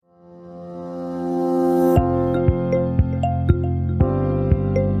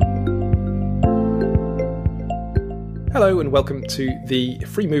Hello and welcome to the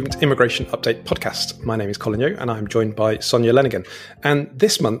Free Movement Immigration Update podcast. My name is Colin Yeo and I'm joined by Sonia Lenigan. And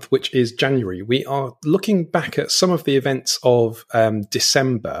this month, which is January, we are looking back at some of the events of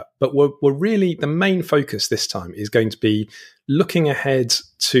December, but we're really, the main focus this time is going to be looking ahead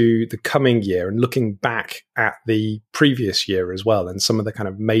to the coming year and looking back at the previous year as well and some of the kind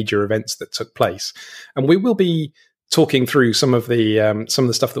of major events that took place. And we will be talking through some of the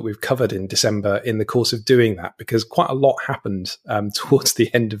stuff that we've covered in December in the course of doing that, because quite a lot happened towards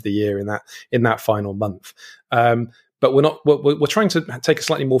the end of the year in that final month. But we're trying to take a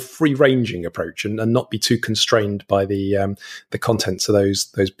slightly more free-ranging approach and not be too constrained by the contents of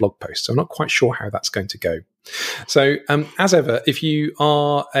those blog posts. So I'm not quite sure how that's going to go. So as ever, if you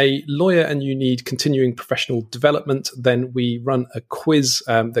are a lawyer and you need continuing professional development, then we run a quiz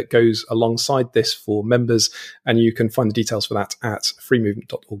that goes alongside this for members, and you can find the details for that at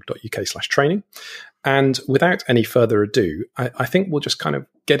freemovement.org.uk/training. And without any further ado, I think we'll just kind of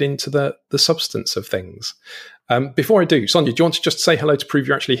get into the substance of things. Before I do, Sonia, do you want to just say hello to prove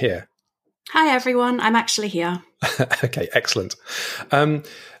you're actually here? Hi, everyone. I'm actually here. Okay, excellent.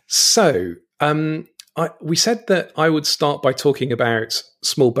 We said that I would start by talking about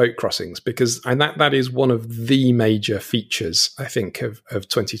small boat crossings because that is one of the major features, I think, of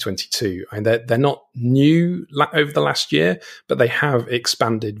 2022. And they're not new over the last year, but they have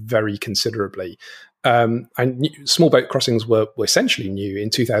expanded very considerably. And small boat crossings were essentially new in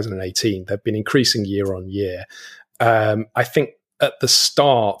 2018. They've been increasing year on year. I think at the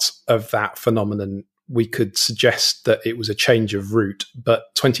start of that phenomenon, we could suggest that it was a change of route,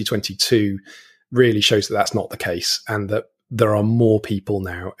 but 2022 really shows that that's not the case, and that there are more people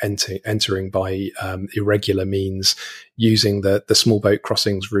now entering by irregular means using the small boat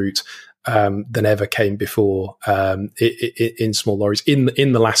crossings route than ever came before in small lorries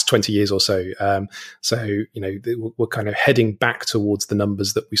in the last 20 years or so. We're kind of heading back towards the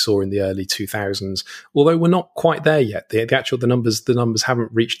numbers that we saw in the early 2000s, although we're not quite there yet. The numbers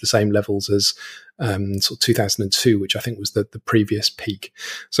haven't reached the same levels as sort of 2002, which I think was the previous peak.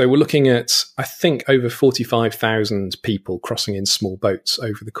 So we're looking at, I think, over 45,000 people crossing in small boats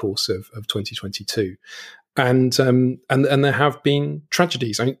over the course of 2022. And there have been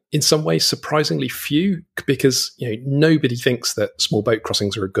tragedies. I mean, in some ways, surprisingly few, because nobody thinks that small boat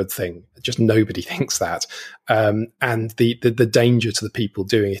crossings are a good thing. Just nobody thinks that, and the danger to the people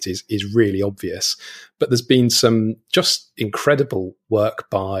doing it is really obvious. But there's been some just incredible work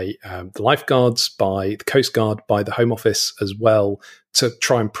by the lifeguards, by the Coast Guard, by the Home Office as well, to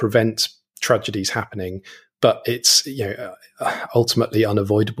try and prevent tragedies happening. But it's ultimately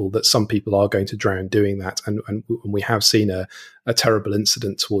unavoidable that some people are going to drown doing that, and we have seen a terrible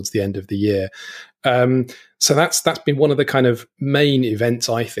incident towards the end of the year. So that's been one of the kind of main events,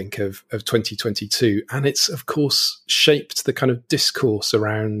 I think, of 2022, and it's of course shaped the kind of discourse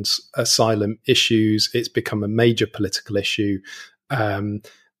around asylum issues. It's become a major political issue, and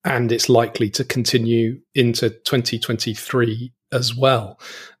it's likely to continue into 2023 as well.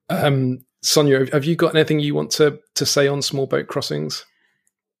 Sonia, have you got anything you want to say on small boat crossings?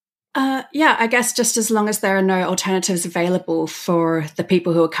 Yeah, I guess just as long as there are no alternatives available for the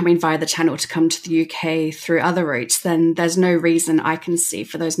people who are coming via the channel to come to the UK through other routes, then there's no reason I can see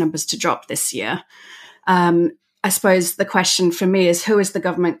for those numbers to drop this year. I suppose the question for me is, who is the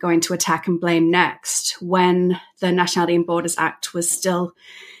government going to attack and blame next? When the Nationality and Borders Act was still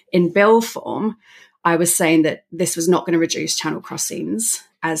in bill form, I was saying that this was not going to reduce channel crossings,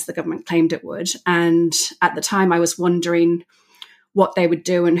 as the government claimed it would. And at the time, I was wondering what they would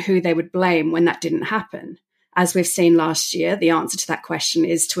do and who they would blame when that didn't happen. As we've seen last year, the answer to that question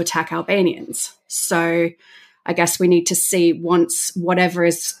is to attack Albanians. So I guess we need to see, once whatever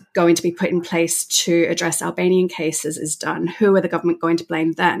is going to be put in place to address Albanian cases is done, who are the government going to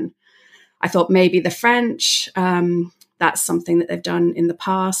blame then? I thought maybe the French. That's something that they've done in the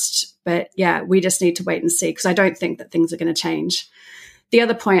past. But yeah, we just need to wait and see, because I don't think that things are going to change. The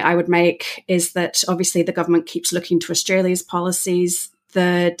other point I would make is that obviously the government keeps looking to Australia's policies.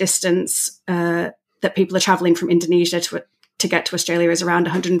 The distance that people are travelling from Indonesia to get to Australia is around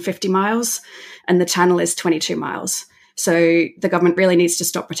 150 miles, and the channel is 22 miles. So the government really needs to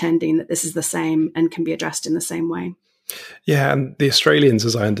stop pretending that this is the same and can be addressed in the same way. Yeah, and the Australians,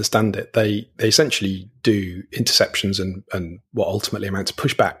 as I understand it, they essentially do interceptions and what ultimately amount to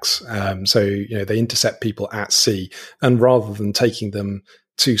pushbacks. They intercept people at sea, and rather than taking them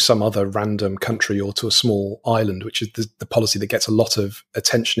to some other random country or to a small island, which is the policy that gets a lot of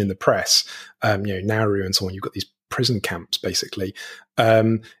attention in the press, Nauru and so on, you've got these prison camps, basically.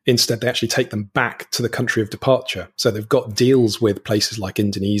 Instead, they actually take them back to the country of departure. So they've got deals with places like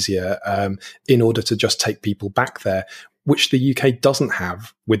Indonesia in order to just take people back there, which the UK doesn't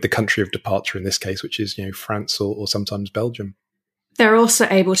have with the country of departure in this case, which is, France or sometimes Belgium. They're also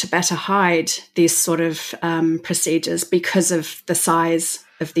able to better hide these sort of procedures because of the size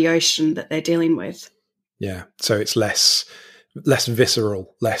of the ocean that they're dealing with. Yeah, so it's less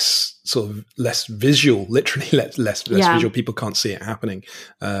visceral, less visual, literally less visual. People can't see it happening.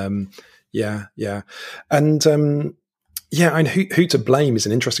 And who to blame is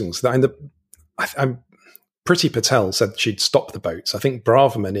an interesting one. So Priti Patel said she'd stop the boats. I think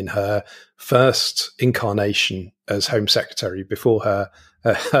Braverman, in her first incarnation as Home Secretary before her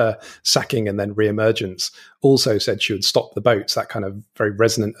sacking and then re-emergence, also said she would stop the boats. That kind of very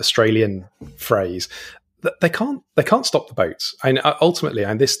resonant Australian phrase. They can't stop the boats. And ultimately,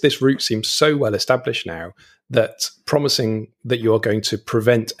 and this route seems so well established now that promising that you are going to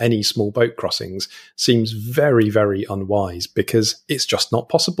prevent any small boat crossings seems very, very unwise, because it's just not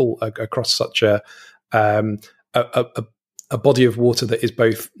possible across such a body of water that is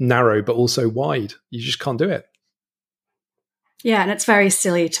both narrow but also wide. You just can't do it. Yeah, and it's very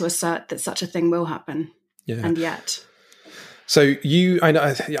silly to assert that such a thing will happen. Yeah. And yet. So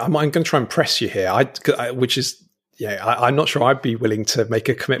I'm going to try and press you here, I'm not sure I'd be willing to make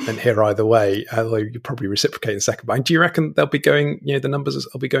a commitment here either way, although you probably reciprocate in a second. But do you reckon they'll be going, the numbers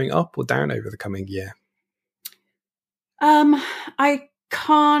will be going up or down over the coming year? I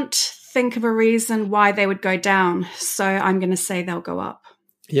can't think of a reason why they would go down, so I'm going to say they'll go up.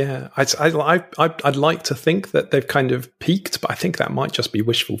 Yeah, I'd like to think that they've kind of peaked, but I think that might just be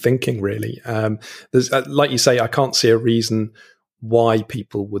wishful thinking, really. There's, like you say, I can't see a reason why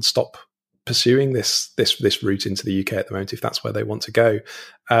people would stop pursuing this route into the UK at the moment if that's where they want to go.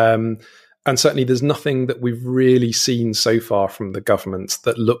 And certainly there's nothing that we've really seen so far from the government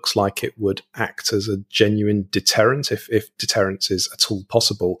that looks like it would act as a genuine deterrent, if deterrence is at all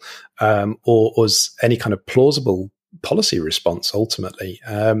possible, or as any kind of plausible policy response ultimately.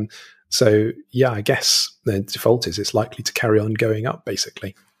 So yeah, I guess the default is it's likely to carry on going up,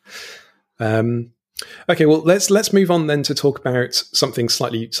 basically. Okay, well let's move on then to talk about something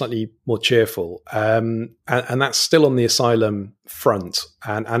slightly more cheerful, and that's still on the asylum front,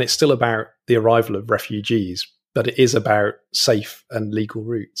 and it's still about the arrival of refugees, but it is about safe and legal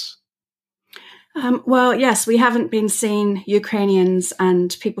routes. Well, yes, we haven't been seeing Ukrainians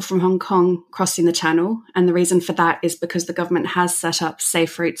and people from Hong Kong crossing the channel, and the reason for that is because the government has set up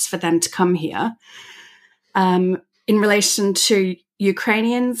safe routes for them to come here. In relation to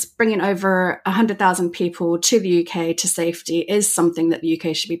Ukrainians, bringing over 100,000 people to the UK to safety is something that the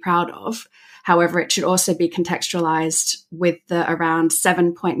UK should be proud of. However, it should also be contextualized with the around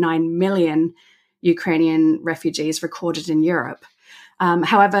 7.9 million Ukrainian refugees recorded in Europe.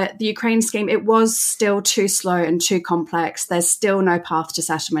 However, the Ukraine scheme, it was still too slow and too complex. There's still no path to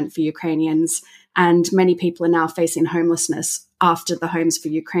settlement for Ukrainians, and many people are now facing homelessness after the Homes for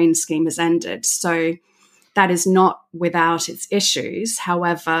Ukraine scheme has ended. So that is not without its issues.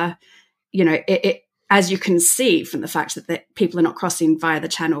 However, it as you can see from the fact that people are not crossing via the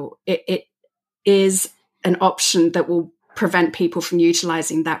channel, it is an option that will prevent people from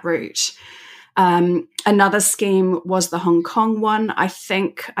utilizing that route. Another scheme was the Hong Kong one. I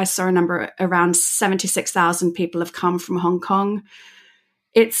think I saw a number around 76,000 people have come from Hong Kong.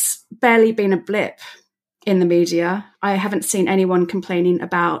 It's barely been a blip in the media. I haven't seen anyone complaining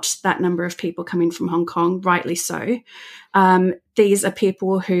about that number of people coming from Hong Kong, rightly so. These are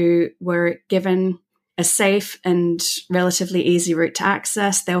people who were given a safe and relatively easy route to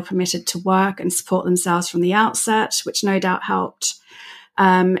access. They were permitted to work and support themselves from the outset, which no doubt helped.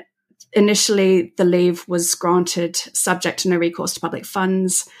 Initially, the leave was granted subject to no recourse to public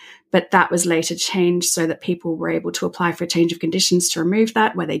funds, but that was later changed so that people were able to apply for a change of conditions to remove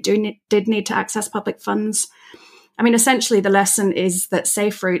that, where they did need to access public funds. I mean, essentially, the lesson is that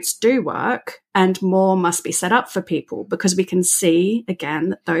safe routes do work, and more must be set up for people, because we can see, again,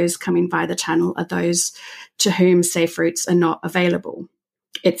 that those coming via the channel are those to whom safe routes are not available.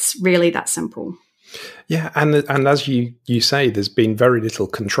 It's really that simple. Yeah, and as you say, there's been very little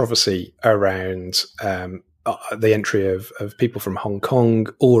controversy around the entry of people from Hong Kong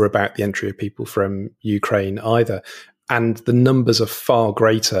or about the entry of people from Ukraine either. And the numbers are far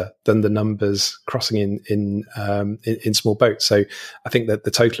greater than the numbers crossing in small boats. So I think that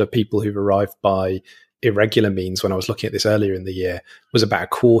the total of people who've arrived by irregular means, when I was looking at this earlier in the year, was about a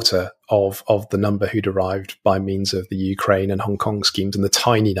quarter of the number who'd arrived by means of the Ukraine and Hong Kong schemes, and the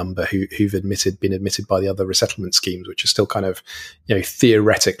tiny number who've been admitted by the other resettlement schemes, which are still kind of,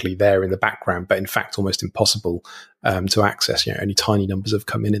 theoretically there in the background, but in fact almost impossible to access. Only tiny numbers have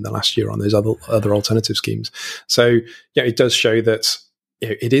come in the last year on those other alternative schemes. So it does show that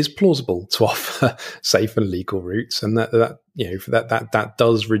it is plausible to offer safe and legal routes, and that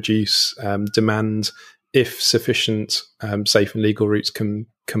does reduce demand if sufficient safe and legal routes can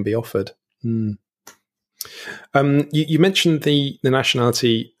be offered. Mm. You mentioned the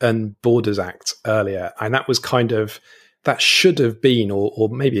Nationality and Borders Act earlier, and that was that should have been, or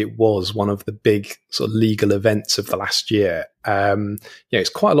maybe it was, one of the big sort of legal events of the last year. It's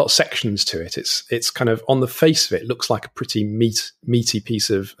quite a lot of sections to it. It's kind of, on the face of it, looks like a pretty meaty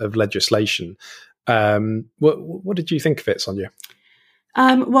piece of legislation. What did you think of it, Sonia?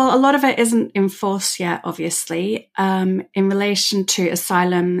 Well, a lot of it isn't in force yet, obviously. In relation to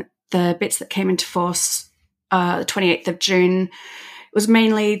asylum, the bits that came into force the 28th of June was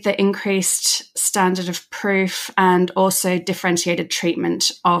mainly the increased standard of proof and also differentiated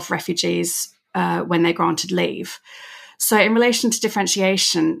treatment of refugees when they're granted leave. So in relation to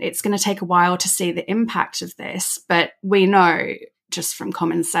differentiation, it's going to take a while to see the impact of this, but we know just from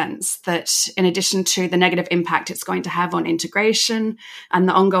common sense that in addition to the negative impact it's going to have on integration and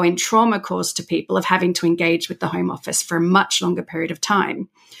the ongoing trauma caused to people of having to engage with the Home Office for a much longer period of time,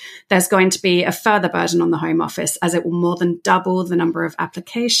 there's going to be a further burden on the Home Office, as it will more than double the number of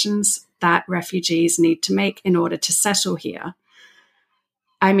applications that refugees need to make in order to settle here.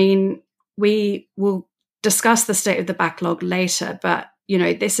 I mean, we will discuss the state of the backlog later, but,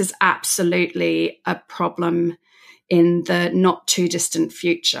 this is absolutely a problem in the not too distant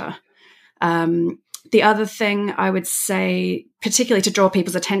future. The other thing I would say, particularly to draw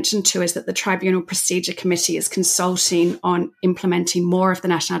people's attention to, is that the Tribunal Procedure Committee is consulting on implementing more of the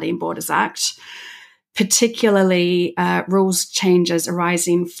Nationality and Borders Act, particularly rules changes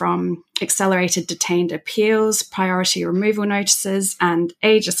arising from accelerated detained appeals, priority removal notices, and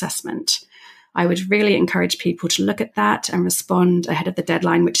age assessment. I would really encourage people to look at that and respond ahead of the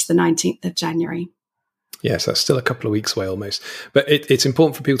deadline, which is the 19th of January. Yes, that's still a couple of weeks away almost. But it's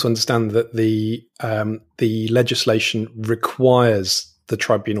important for people to understand that the legislation requires the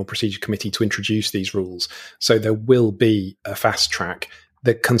Tribunal Procedure Committee to introduce these rules. So there will be a fast track.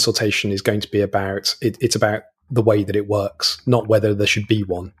 The consultation is going to be about, it's about the way that it works, not whether there should be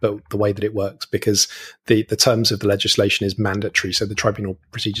one, but the way that it works, because the terms of the legislation is mandatory. So the Tribunal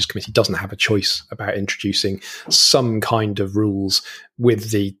Procedures Committee doesn't have a choice about introducing some kind of rules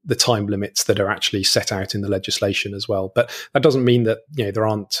with the time limits that are actually set out in the legislation as well. But that doesn't mean that there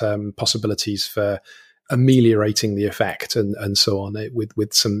aren't possibilities for ameliorating the effect and so on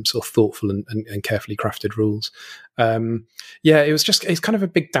with some sort of thoughtful and carefully crafted rules. It's kind of a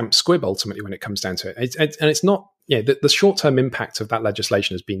big damp squib ultimately when it comes down to it. And it's not, the short-term impact of that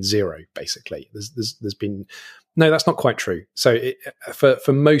legislation has been zero, basically. There's been, no, that's not quite true. So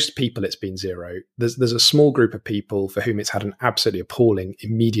for most people, it's been zero. There's a small group of people for whom it's had an absolutely appalling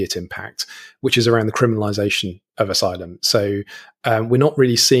immediate impact, which is around the criminalisation of asylum. So we're not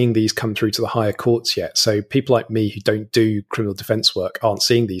really seeing these come through to the higher courts yet. So people like me who don't do criminal defence work aren't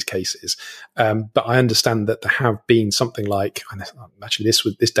seeing these cases. But I understand that there have been something like, actually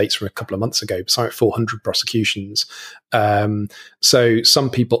this dates from a couple of months ago, something like 400 prosecutions. So some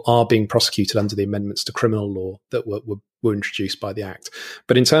people are being prosecuted under the amendments to criminal law that were introduced by the Act.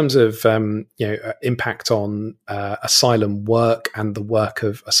 But in terms of impact on asylum work and the work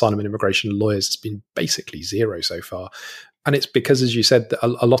of asylum and immigration lawyers, it's been basically zero so far. And it's because, as you said, that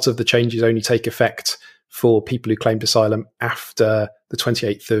a lot of the changes only take effect for people who claimed asylum after the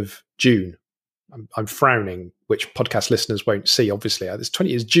 28th of June. I'm frowning, which podcast listeners won't see, obviously.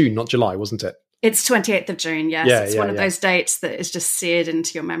 It's June, not July, wasn't it? It's 28th of June, yes. It's one of those dates that is just seared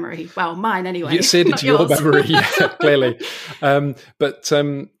into your memory. Well, mine anyway. It's seared into your memory, clearly.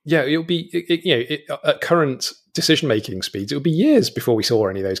 It'll be, at current decision-making speeds, it'll be years before we saw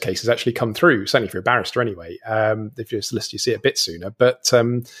any of those cases actually come through, certainly for a barrister anyway. If you're a solicitor, you see it a bit sooner. But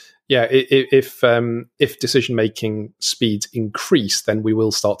if decision-making speeds increase, then we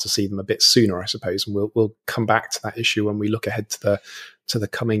will start to see them a bit sooner, I suppose. And we'll come back to that issue when we look ahead to the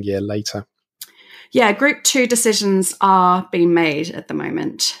coming year later. Yeah, Group 2 decisions are being made at the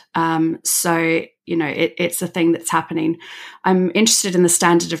moment. So, it's a thing that's happening. I'm interested in the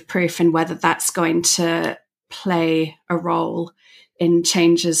standard of proof and whether that's going to play a role in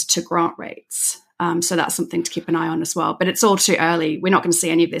changes to grant rates. So that's something to keep an eye on as well. But it's all too early. We're not going to see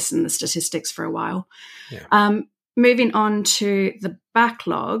any of this in the statistics for a while. Yeah. Moving on to the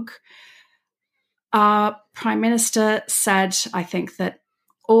backlog, our Prime Minister said, I think, that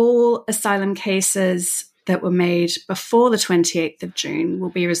all asylum cases that were made before the 28th of June will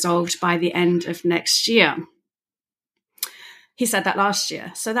be resolved by the end of next year. He said that last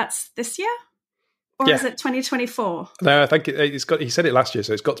year. So that's this year? Or is it 2024? No, I think he said it last year,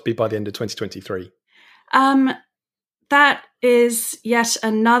 so it's got to be by the end of 2023. that is yet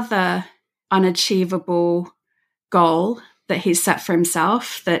another unachievable goal that he's set for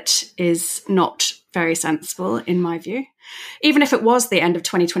himself that is not very sensible, in my view. Even if it was the end of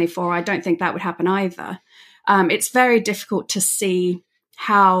 2024, I don't think that would happen either. It's very difficult to see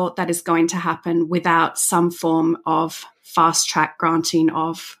how that is going to happen without some form of fast-track granting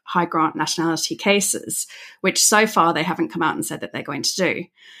of high grant nationality cases, which so far they haven't come out and said that they're going to do.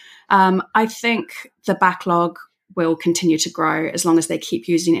 I think the backlog will continue to grow as long as they keep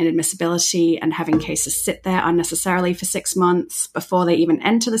using inadmissibility and having cases sit there unnecessarily for 6 months before they even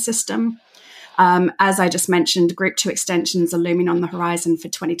enter the system. As I just mentioned, Group 2 extensions are looming on the horizon for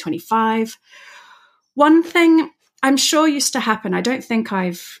 2025. One thing I'm sure used to happen, I don't think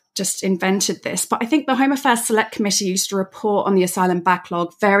I've just invented this, but I think the Home Affairs Select Committee used to report on the asylum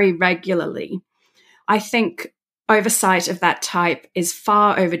backlog very regularly. I think oversight of that type is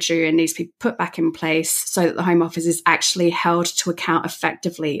far overdue and needs to be put back in place so that the Home Office is actually held to account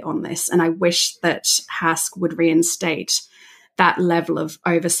effectively on this. And I wish that HASC would reinstate that level of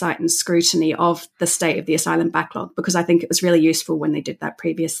oversight and scrutiny of the state of the asylum backlog, because I think it was really useful when they did that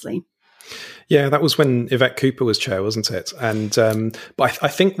previously. Yeah, that was when Yvette Cooper was chair, wasn't it? And but I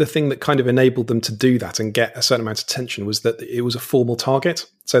think the thing that kind of enabled them to do that and get a certain amount of attention was that it was a formal target.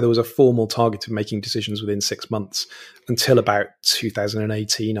 So there was a formal target of making decisions within 6 months until about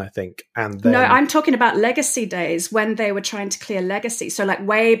 2018, I think. And then, no, I'm talking about legacy days when they were trying to clear legacy. So like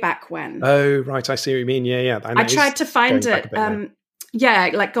way back when. Oh, right. I see what you mean. Yeah. I tried to find it. Yeah,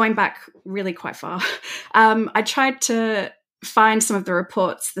 like going back really quite far. I tried to find some of the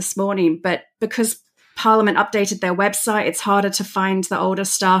reports this morning, but because Parliament updated their website, it's harder to find the older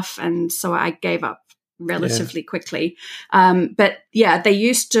stuff, and so I gave up relatively quickly. But yeah, they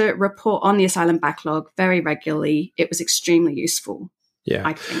used to report on the asylum backlog very regularly. It was extremely useful. Yeah,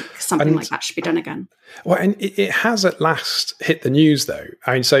 I think something like that should be done again. Well, and it has at last hit the news, though.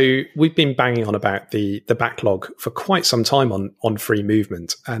 I mean, so we've been banging on about the backlog for quite some time on free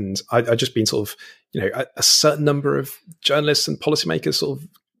movement, and I've just been sort of, a certain number of journalists and policymakers sort of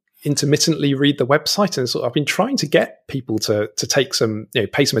intermittently read the website, and sort of I've been trying to get people to take some,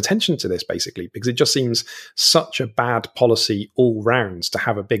 pay some attention to this, basically, because it just seems such a bad policy all round to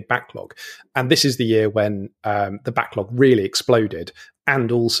have a big backlog. And this is the year when the backlog really exploded,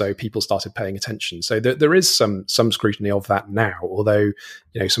 and also people started paying attention. So there is some scrutiny of that now, although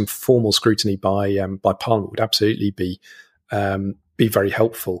some formal scrutiny by Parliament would absolutely be very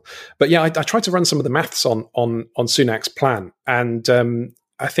helpful. But yeah, I tried to run some of the maths on Sunak's plan, and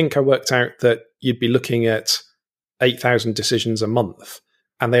I think I worked out that you'd be looking at 8,000 decisions a month,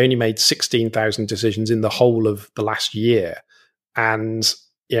 and they only made 16,000 decisions in the whole of the last year. And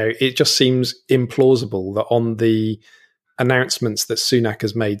it just seems implausible that on the announcements that Sunak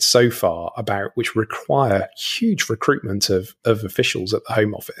has made so far, about which require huge recruitment of officials at the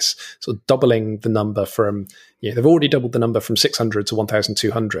Home Office, sort of doubling the number from, they've already doubled the number from 600 to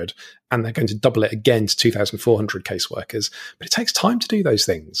 1,200, and they're going to double it again to 2,400 caseworkers. But it takes time to do those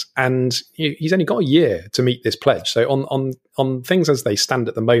things, and he's only got a year to meet this pledge. So on things as they stand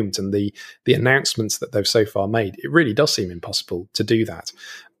at the moment, and the announcements that they've so far made, it really does seem impossible to do that.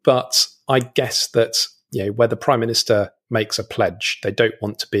 But I guess that where the Prime Minister makes a pledge, they don't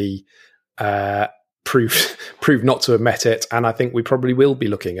want to be proved not to have met it. And I think we probably will be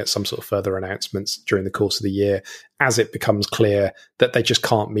looking at some sort of further announcements during the course of the year as it becomes clear that they just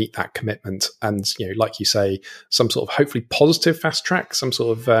can't meet that commitment. And, like you say, some sort of hopefully positive fast track, some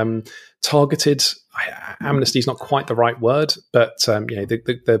sort of targeted, amnesty is not quite the right word, but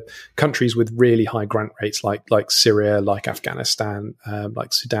the countries with really high grant rates like Syria, like Afghanistan,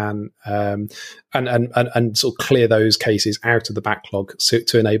 like Sudan, and sort of clear those cases out of the backlog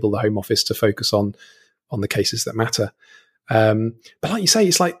to enable the Home Office to focus on the cases that matter. But like you say,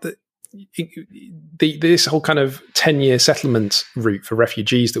 it's like this whole kind of 10-year settlement route for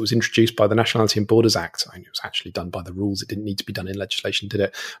refugees that was introduced by the Nationality and Borders Act. I mean, it was actually done by the rules. It didn't need to be done in legislation, did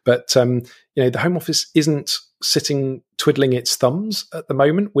it? But, the Home Office isn't sitting twiddling its thumbs at the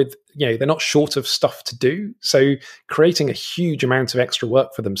moment with, they're not short of stuff to do. So creating a huge amount of extra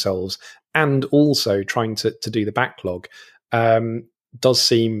work for themselves and also trying to do the backlog does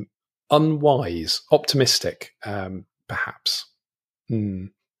seem unwise, optimistic, perhaps.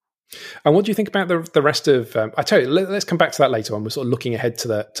 And what do you think about the rest of? I tell you, let's come back to that later on. We're sort of looking ahead to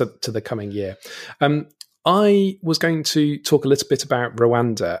the coming year. I was going to talk a little bit about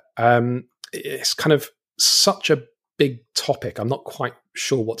Rwanda. It's kind of such a big topic. I'm not quite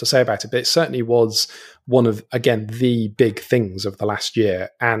sure what to say about it, but it certainly was one of, again, the big things of the last year.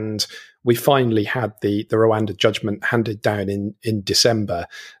 And we finally had the Rwanda judgment handed down in December.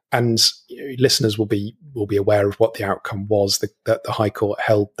 and listeners will be aware of what the outcome was. That the High Court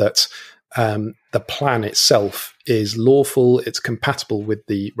held that the plan itself is lawful, it's compatible with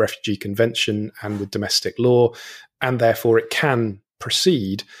the Refugee Convention and with domestic law, and therefore it can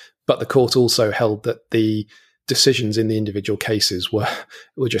proceed. But the court also held that the decisions in the individual cases were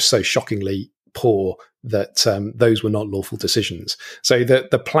just so shockingly poor that those were not lawful decisions. So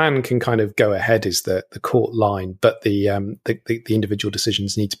the plan can kind of go ahead is the court line, but the individual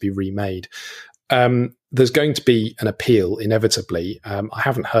decisions need to be remade. There's going to be an appeal inevitably. I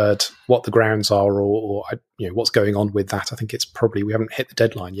haven't heard what the grounds are or what's going on with that. I think it's probably we haven't hit the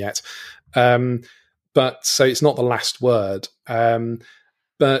deadline yet. But so it's not the last word.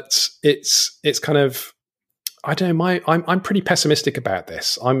 But it's kind of, I don't know. I'm pretty pessimistic about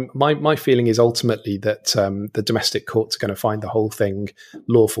this. My feeling is ultimately that the domestic courts are going to find the whole thing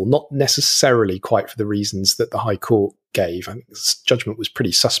lawful, not necessarily quite for the reasons that the High Court gave. I think this judgment was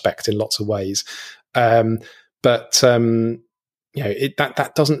pretty suspect in lots of ways, but that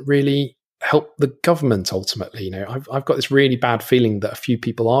doesn't really help the government ultimately. I've got this really bad feeling that a few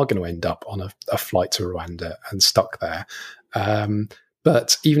people are going to end up on a flight to Rwanda and stuck there.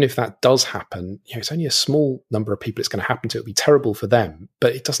 But even if that does happen, it's only a small number of people it's going to happen to. It'll be terrible for them,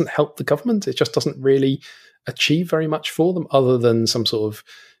 but it doesn't help the government. It just doesn't really achieve very much for them other than some sort of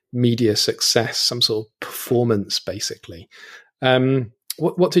media success, some sort of performance, basically.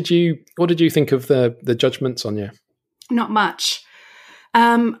 What did you think of the judgment, Sonia? Not much.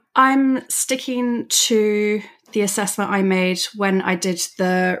 I'm sticking to the assessment I made when I did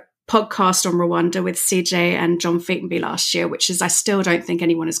the podcast on Rwanda with CJ and John Featonby last year, which is I still don't think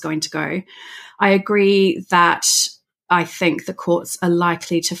anyone is going to go. I agree that I think the courts are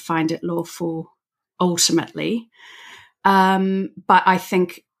likely to find it lawful ultimately, but I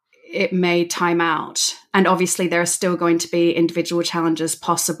think it may time out. And obviously there are still going to be individual challenges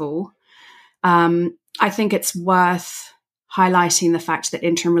possible. I think it's worth highlighting the fact that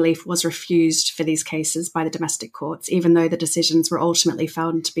interim relief was refused for these cases by the domestic courts, even though the decisions were ultimately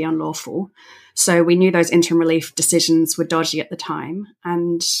found to be unlawful. So we knew those interim relief decisions were dodgy at the time,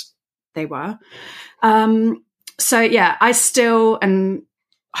 and they were. I still am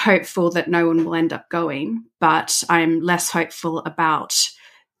hopeful that no one will end up going, but I'm less hopeful about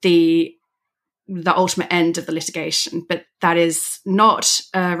the ultimate end of the litigation. But that is not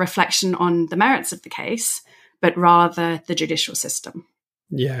a reflection on the merits of the case, but rather the judicial system.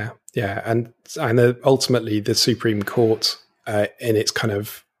 Yeah. And ultimately the Supreme Court in its kind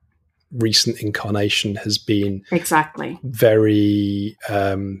of recent incarnation has been exactly very,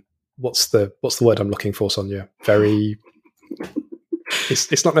 what's the word I'm looking for, Sonia? Very,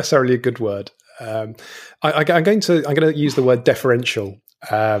 it's not necessarily a good word. I'm going to use the word deferential,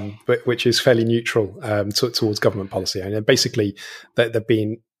 but which is fairly neutral towards government policy. And basically they've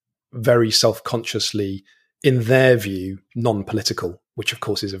been very self-consciously, in their view, non-political, which of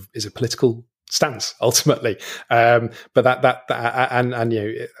course is a political stance ultimately. But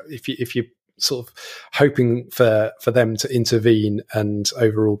if you're sort of hoping for them to intervene and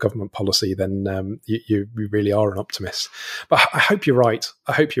overrule government policy, then you really are an optimist. But I hope you're right.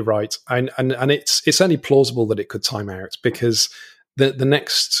 And it's certainly plausible that it could time out, because the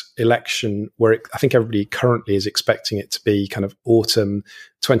next election, where I think everybody currently is expecting it to be kind of autumn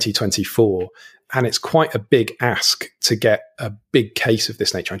 2024. And it's quite a big ask to get a big case of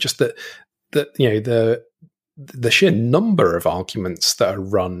this nature. And just the sheer number of arguments that are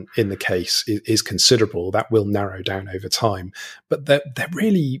run in the case is considerable. That will narrow down over time. But they're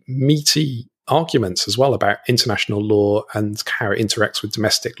really meaty arguments as well about international law and how it interacts with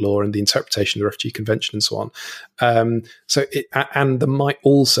domestic law and the interpretation of the Refugee Convention and so on. And there might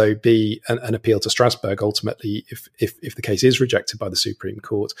also be an appeal to Strasbourg ultimately if the case is rejected by the Supreme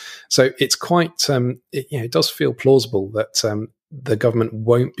Court. So it's quite it does feel plausible that the government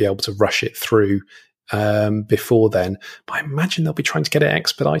won't be able to rush it through before then. But I imagine they'll be trying to get it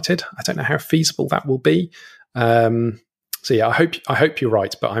expedited. I don't know how feasible that will be. I hope you're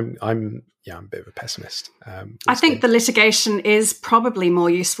right, but I'm a bit of a pessimist. I think the litigation is probably more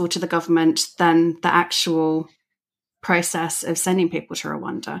useful to the government than the actual process of sending people to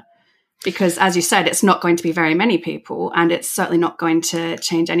Rwanda, because, as you said, it's not going to be very many people, and it's certainly not going to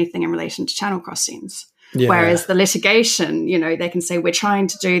change anything in relation to channel crossings. Yeah. Whereas the litigation, they can say, we're trying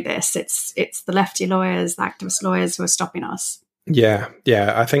to do this. It's the lefty lawyers, the activist lawyers who are stopping us. Yeah.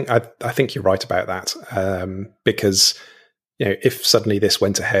 I think you're right about that, because if suddenly this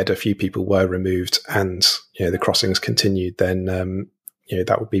went ahead, a few people were removed, and the crossings continued, then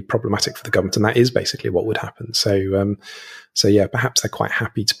that would be problematic for the government, and that is basically what would happen. So perhaps they're quite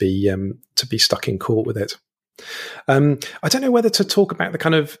happy to be stuck in court with it. I don't know whether to talk about the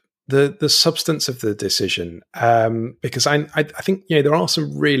kind of the substance of the decision, because I think there are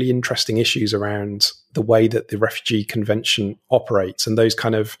some really interesting issues around the way that the Refugee Convention operates, and those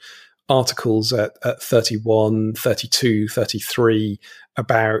kind of articles at 31, 32, 33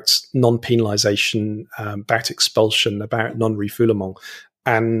 about non-penalisation, about expulsion, about non-refoulement,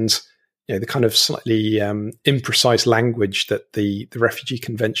 and the kind of slightly imprecise language that the Refugee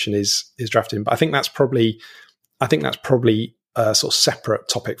Convention is drafted in. But I think that's probably a sort of separate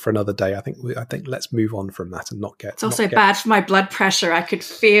topic for another day. I think let's move on from that and not get. It's also bad for my blood pressure. I could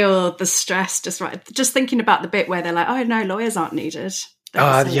feel the stress just thinking about the bit where they're like, "Oh no, lawyers aren't needed."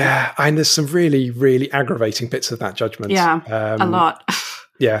 Yeah, and there's some really, really aggravating bits of that judgment. Yeah, a lot.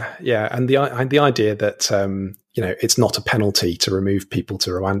 Yeah, and the idea that it's not a penalty to remove people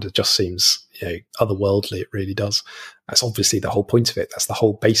to Rwanda just seems otherworldly. It really does. That's obviously the whole point of it. That's the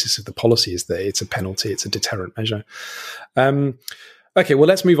whole basis of the policy, is that it's a penalty. It's a deterrent measure. Okay, well,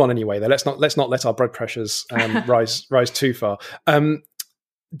 let's move on anyway. Though let's not let our blood pressures rise too far.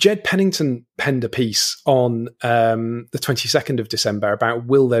 Jed Pennington penned a piece on the 22nd of December about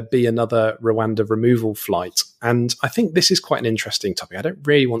will there be another Rwanda removal flight? And I think this is quite an interesting topic. I don't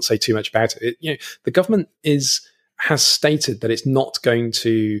really want to say too much about it. The government has stated that it's not going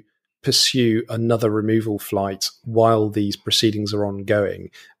to pursue another removal flight while these proceedings are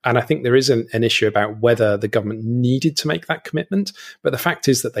ongoing. And I think there is an issue about whether the government needed to make that commitment. But the fact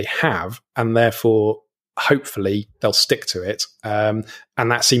is that they have, and therefore hopefully they'll stick to it, and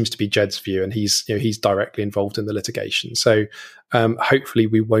that seems to be Jed's view, and he's directly involved in the litigation. So hopefully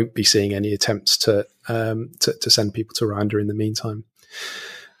we won't be seeing any attempts to send people to Rwanda in the meantime.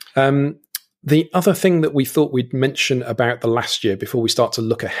 The other thing that we thought we'd mention about the last year before we start to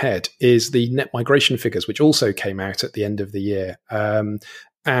look ahead is the net migration figures, which also came out at the end of the year,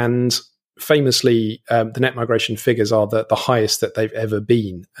 and famously, the net migration figures are the highest that they've ever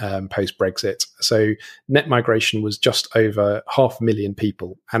been post-Brexit. So net migration was just over 500,000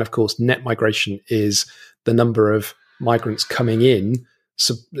 people. And of course, net migration is the number of migrants coming in,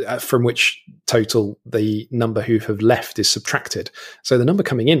 from which total the number who have left is subtracted. So the number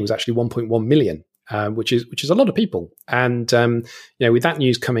coming in was actually 1.1 million, which is a lot of people. And with that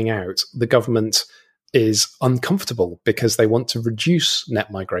news coming out, the government is uncomfortable because they want to reduce net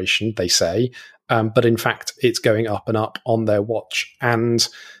migration, they say, but in fact it's going up and up on their watch. And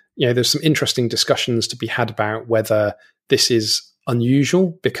there's some interesting discussions to be had about whether this is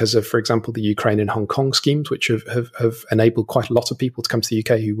unusual because of, for example, the Ukraine and Hong Kong schemes, which have enabled quite a lot of people to come to the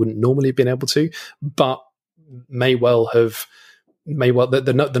UK who wouldn't normally have been able to, but may well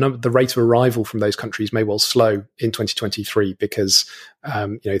the rate of arrival from those countries may well slow in 2023 because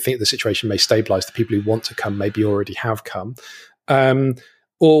I think the situation may stabilise. The people who want to come maybe already have come,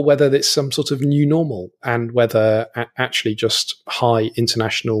 or whether it's some sort of new normal, and whether actually just high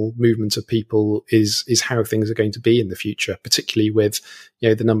international movement of people is how things are going to be in the future, particularly with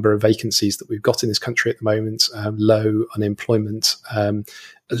the number of vacancies that we've got in this country at the moment, low unemployment.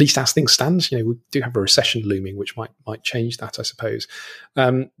 At least as things stand, we do have a recession looming, which might change that, I suppose.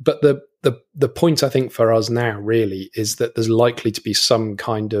 But the point I think for us now really is that there's likely to be some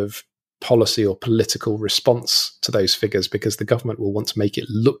kind of policy or political response to those figures, because the government will want to make it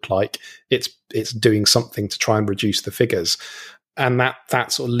look like it's doing something to try and reduce the figures, and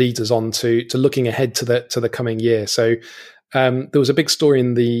that sort of leads us on to looking ahead to the coming year. So there was a big story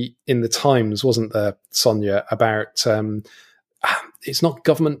in the Times, wasn't there, Sonia, about it's not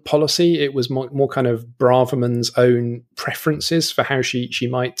government policy. It was more kind of Braverman's own preferences for how she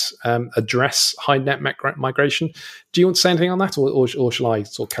might address high net migration. Do you want to say anything on that, or shall I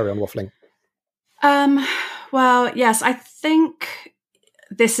sort of carry on waffling? Well, yes, I think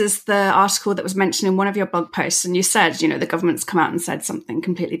this is the article that was mentioned in one of your blog posts, and you said, the government's come out and said something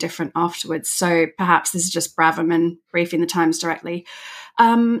completely different afterwards. So perhaps this is just Braverman briefing the Times directly.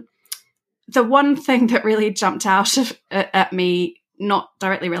 The one thing that really jumped out at me, not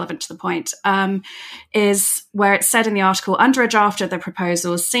directly relevant to the point, is where it said in the article, under a draft of the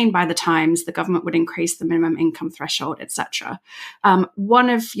proposals seen by the Times, the government would increase the minimum income threshold, etc. One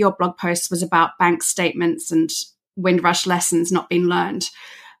of your blog posts was about bank statements and Windrush lessons not being learned.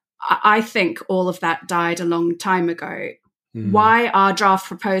 I think all of that died a long time ago. Why are draft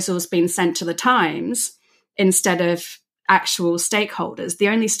proposals being sent to the Times instead of actual stakeholders? The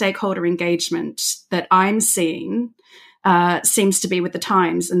only stakeholder engagement that I'm seeing seems to be with the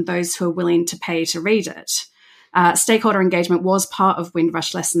Times and those who are willing to pay to read it. Stakeholder engagement was part of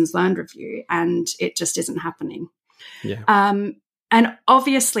Windrush Lessons Learned review, and it just isn't happening. Yeah. And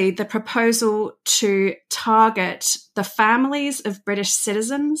obviously the proposal to target the families of British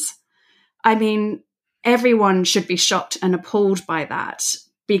citizens, I mean, everyone should be shocked and appalled by that,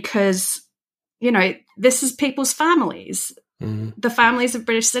 because, this is people's families, the families of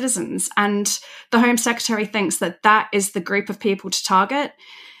British citizens. And the Home Secretary thinks that that is the group of people to target.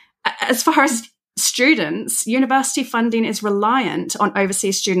 As far as students, university funding is reliant on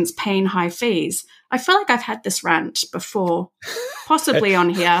overseas students paying high fees. I feel like I've had this rant before, possibly on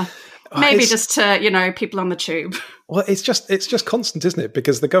here. Maybe just to, people on the tube. Well, it's just constant, isn't it?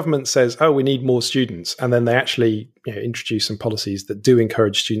 Because the government says, oh, we need more students. And then they actually introduce some policies that do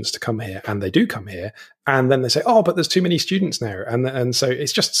encourage students to come here, and they do come here. And then they say, oh, but there's too many students now. And so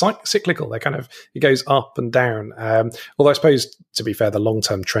it's just cyclical. It goes up and down. Although I suppose, to be fair, the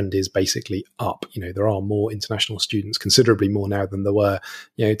long-term trend is basically up. There are more international students, considerably more now than there were,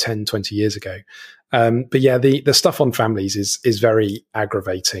 10, 20 years ago. But yeah, the stuff on families is very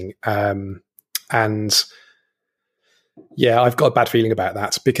aggravating. And yeah, I've got a bad feeling about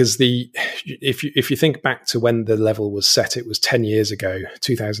that, because if you think back to when the level was set, it was 10 years ago,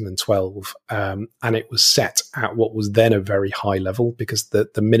 2012, and it was set at what was then a very high level, because the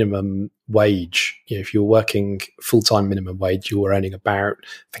minimum wage, if you were working full-time minimum wage, you were earning about,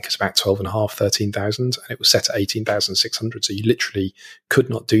 I think it's about 12,500, 13,000, and it was set at 18,600. So you literally could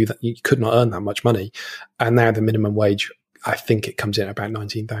not do that. You could not earn that much money. And now the minimum wage, I think it comes in at about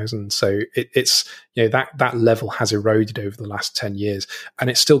 19,000. So it's that level has eroded over the last 10 years, and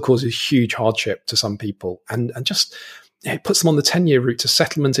it still causes huge hardship to some people, and just it puts them on the 10-year route to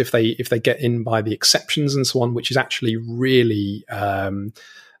settlement if they get in by the exceptions and so on, which is actually really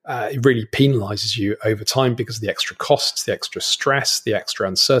it really penalizes you over time, because of the extra costs, the extra stress, the extra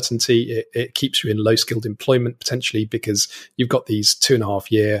uncertainty. It keeps you in low-skilled employment potentially, because you've got these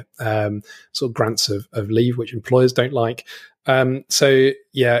 2.5-year sort of grants of leave, which employers don't like. So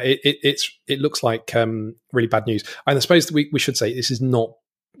yeah, it looks like really bad news. And I suppose we should say this is not,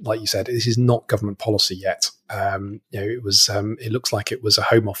 like you said, this is not government policy yet. It was. It looks like it was a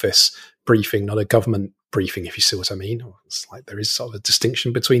Home Office briefing, not a government briefing, if you see what I mean. It's like there is sort of a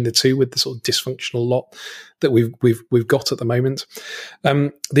distinction between the two, with the sort of dysfunctional lot that we've got at the moment.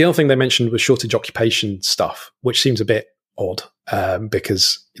 The other thing they mentioned was shortage occupation stuff, which seems a bit odd,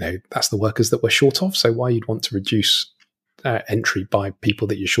 because that's the workers that we're short of. So why you'd want to reduce entry by people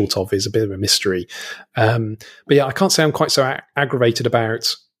that you're short of is a bit of a mystery. But yeah, I can't say I'm quite so aggravated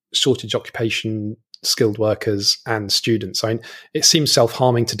about shortage occupation, skilled workers and students. It seems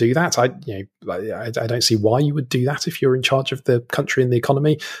self-harming to do that. I don't see why you would do that if you're in charge of the country and the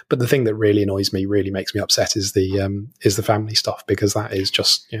economy. But the thing that really annoys me, really makes me upset, is the family stuff, because that is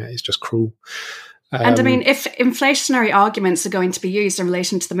just it's just cruel. And I mean, if inflationary arguments are going to be used in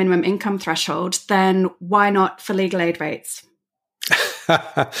relation to the minimum income threshold, then why not for legal aid rates?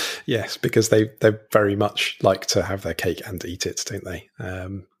 Yes, because they very much like to have their cake and eat it, don't they?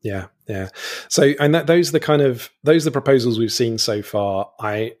 Yeah. So, and those are the proposals we've seen so far.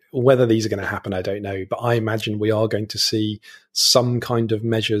 Whether these are going to happen, I don't know, but I imagine we are going to see some kind of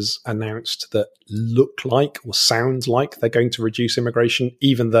measures announced that look like or sound like they're going to reduce immigration,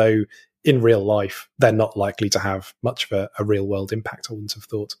 even though in real life they're not likely to have much of a real world impact, I wouldn't have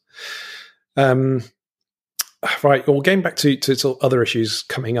thought. Right, well, going back to sort of other issues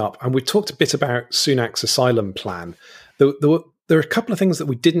coming up, and we talked a bit about Sunak's asylum plan. There are a couple of things that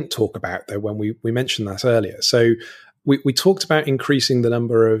we didn't talk about, though, when we mentioned that earlier. So we talked about increasing the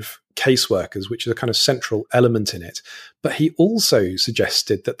number of caseworkers, which is a kind of central element in it. But he also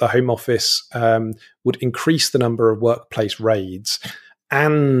suggested that the Home Office would increase the number of workplace raids,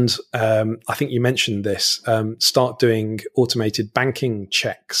 and I think you mentioned this, start doing automated banking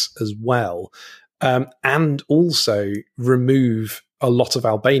checks as well. And also remove a lot of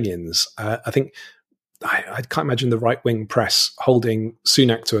Albanians. I think I can't imagine the right-wing press holding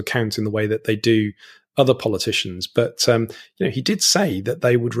Sunak to account in the way that they do other politicians. But he did say that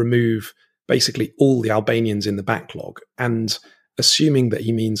they would remove basically all the Albanians in the backlog. And assuming that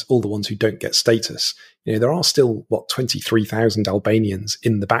he means all the ones who don't get status, there are still 23,000 Albanians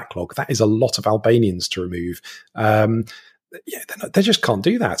in the backlog. That is a lot of Albanians to remove. They just can't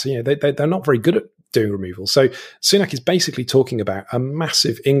do that. They're not very good at doing removal. So Sunak is basically talking about a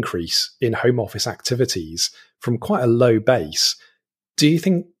massive increase in Home Office activities from quite a low base. Do you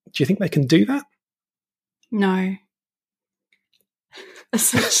think they can do that? No.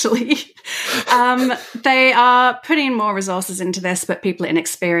 Essentially, they are putting more resources into this, but people are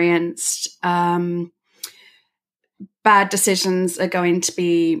inexperienced. Bad decisions are going to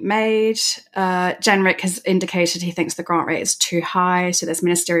be made. Jenrick has indicated he thinks the grant rate is too high, so there's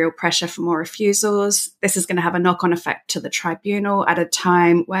ministerial pressure for more refusals. This is going to have a knock-on effect to the tribunal at a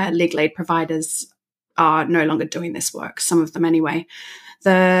time where legal aid providers are no longer doing this work, some of them anyway.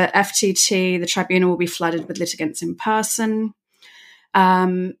 The FTT, the tribunal, will be flooded with litigants in person.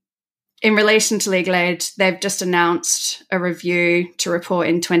 In relation to legal aid, they've just announced a review to report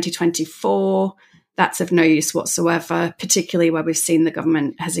in 2024. That's of no use whatsoever, particularly where we've seen the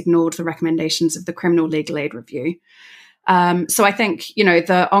government has ignored the recommendations of the criminal legal aid review. So I think,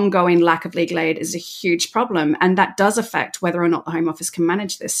 the ongoing lack of legal aid is a huge problem, and that does affect whether or not the Home Office can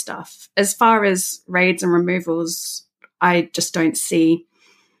manage this stuff. As far as raids and removals, I just don't see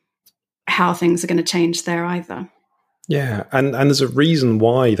how things are going to change there either. Yeah, and there's a reason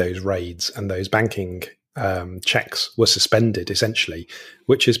why those raids and those banking checks were suspended, essentially,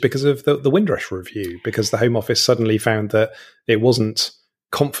 which is because of the Windrush review, because the Home Office suddenly found that it wasn't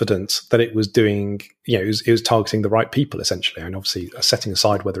confident that it was doing, it was targeting the right people, essentially. And obviously, setting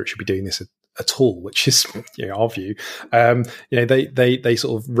aside whether it should be doing this at all, which is our view, they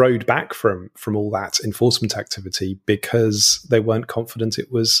sort of rode back from all that enforcement activity because they weren't confident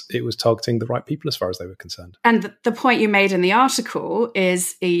it was targeting the right people as far as they were concerned. And the point you made in the article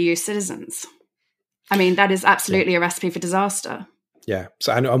is EU citizens. I mean, that is absolutely a recipe for disaster. Yeah.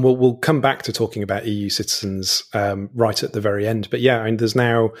 So, and we'll come back to talking about EU citizens right at the very end. But yeah, I mean, there's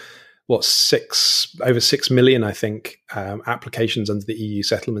now over 6 million, I think, applications under the EU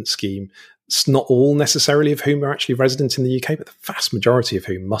settlement scheme. It's not all necessarily of whom are actually resident in the UK, but the vast majority of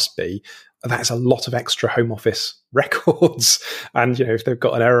whom must be. That is a lot of extra Home Office records. And, if they've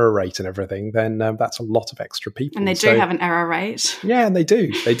got an error rate and everything, then that's a lot of extra people. And they do have an error rate. Yeah, and they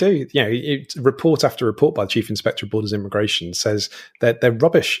do. They do. Report after report by the Chief Inspector of Borders and Immigration says that they're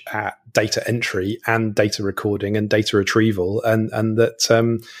rubbish at data entry and data recording and data retrieval, and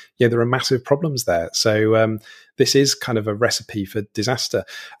that, there are massive problems there. So this is kind of a recipe for disaster.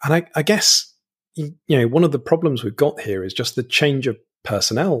 And I guess, one of the problems we've got here is just the change of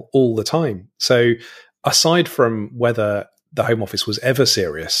personnel all the time. So aside from whether the Home Office was ever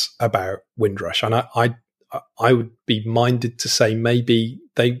serious about Windrush, and I would be minded to say maybe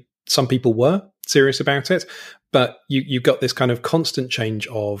some people were serious about it, but you got this kind of constant change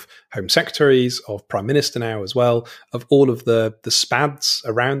of Home Secretaries, of Prime Minister now as well, of all of the SPADs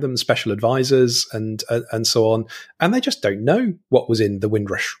around them, special advisors, and so on, and they just don't know what was in the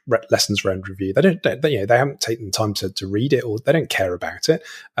Windrush lessons learned review. They haven't taken the time to read it, or they don't care about it.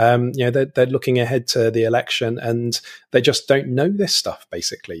 They're looking ahead to the election, and they just don't know this stuff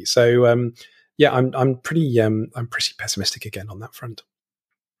basically. So I'm pretty pessimistic again on that front.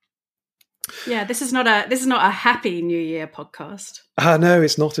 Yeah, this is not a happy New Year podcast. No,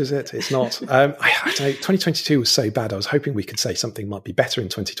 it's not, is it? It's not. I don't know, 2022 was so bad. I was hoping we could say something might be better in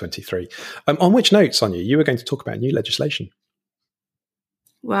 2023. On which note, Sonia, you were going to talk about new legislation.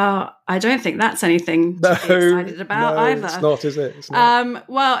 Well, I don't think that's anything to be excited about either. It's not, is it? It's not.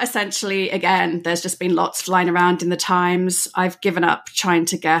 Well, essentially, again, there's just been lots flying around in the Times. I've given up trying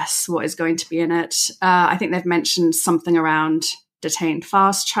to guess what is going to be in it. I think they've mentioned something around detained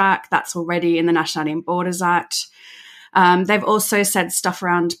fast track. That's already in the Nationality and Borders Act. They've also said stuff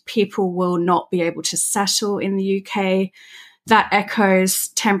around people will not be able to settle in the UK. That echoes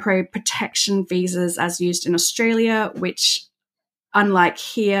temporary protection visas as used in Australia, which, unlike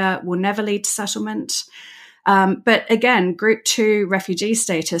here, will never lead to settlement. But again, Group 2 refugee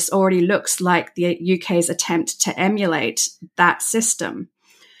status already looks like the UK's attempt to emulate that system.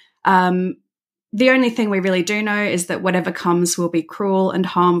 The only thing we really do know is that whatever comes will be cruel and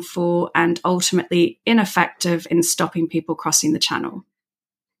harmful and ultimately ineffective in stopping people crossing the channel.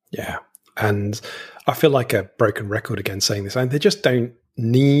 Yeah. And I feel like a broken record again saying this. And they just don't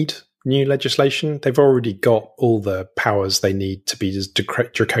need new legislation. They've already got all the powers they need to be as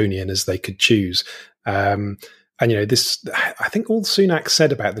draconian as they could choose. And, this, I think all Sunak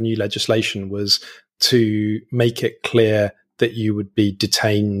said about the new legislation was to make it clear that you would be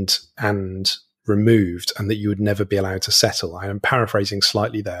detained and removed and that you would never be allowed to settle. I am paraphrasing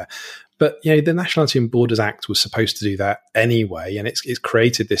slightly there. But, the Nationality and Borders Act was supposed to do that anyway, and it's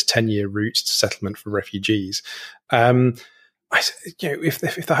created this 10-year route to settlement for refugees. If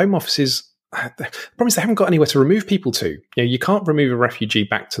the Home Office is... The problem is they haven't got anywhere to remove people to. You can't remove a refugee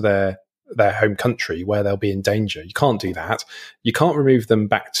back to their home country where they'll be in danger. You can't do that. You can't remove them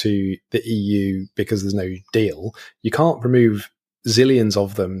back to the EU because there's no deal. You can't remove zillions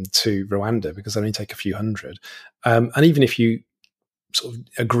of them to Rwanda because they only take a few hundred. And even if you sort of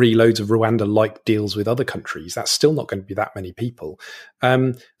agree loads of Rwanda-like deals with other countries, that's still not going to be that many people.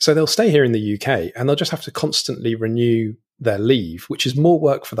 So they'll stay here in the UK and they'll just have to constantly renew their leave, which is more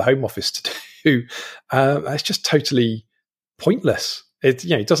work for the Home Office to do. It's just totally pointless.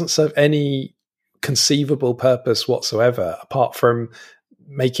 It doesn't serve any conceivable purpose whatsoever, apart from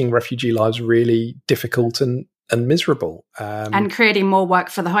making refugee lives really difficult and and miserable. And creating more work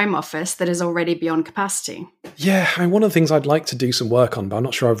for the Home Office that is already beyond capacity. Yeah, I mean, one of the things I'd like to do some work on, but I'm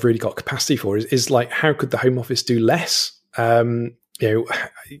not sure I've really got capacity for, is like, how could the Home Office do less? Obviously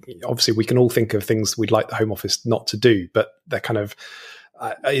we can all think of things we'd like the Home Office not to do, but they're kind of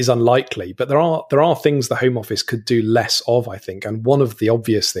is unlikely. But there are things the Home Office could do less of, I think. And one of the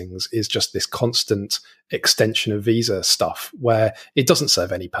obvious things is just this constant extension of visa stuff where it doesn't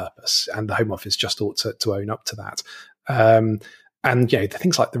serve any purpose, and the Home Office just ought to own up to that. And the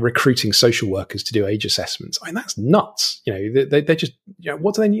things like the recruiting social workers to do age assessments, I mean, that's nuts. They just,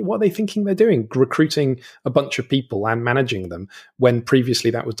 what do they need? What are they thinking they're doing? Recruiting a bunch of people and managing them when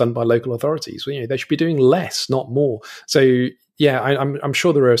previously that was done by local authorities. Well, they should be doing less, not more. So yeah, I'm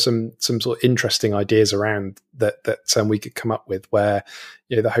sure there are some sort of interesting ideas around that we could come up with where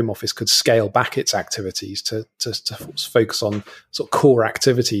the Home Office could scale back its activities to focus on sort of core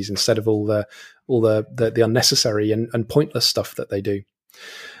activities instead of all the unnecessary and pointless stuff that they do.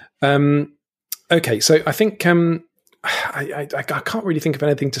 Okay, so I think I can't really think of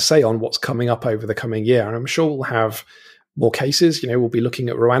anything to say on what's coming up over the coming year, and I'm sure we'll have more cases. We'll be looking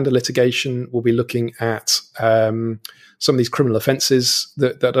at Rwanda litigation. We'll be looking at some of these criminal offences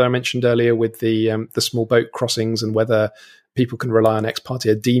that I mentioned earlier with the small boat crossings, and whether people can rely on ex parte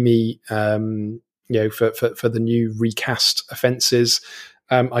odemi, for the new recast offences.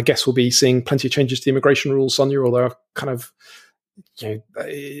 I guess we'll be seeing plenty of changes to the immigration rules, Sonia, although I've kind of,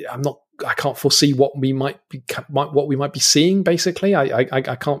 I can't foresee what we might be seeing. Basically,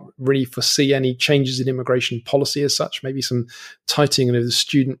 I can't really foresee any changes in immigration policy as such. Maybe some tightening of the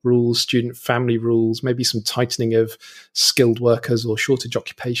student rules, student family rules, maybe some tightening of skilled workers or shortage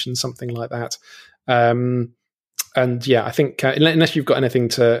occupation, something like that. And yeah, I think unless you've got anything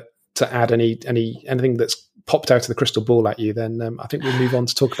to add, anything that's popped out of the crystal ball at you, then I think we'll move on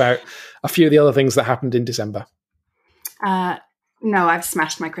to talk about a few of the other things that happened in December. No, I've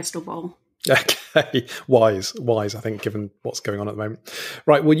smashed my crystal ball. Okay, wise, I think, given what's going on at the moment.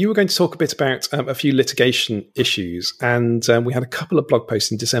 Right, well, you were going to talk a bit about a few litigation issues, and we had a couple of blog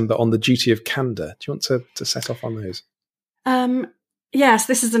posts in December on the duty of candour. Do you want to set off on those? Yes,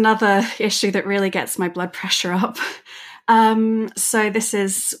 this is another issue that really gets my blood pressure up. So this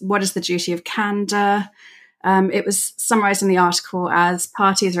is, what is the duty of candour? It was summarised in the article as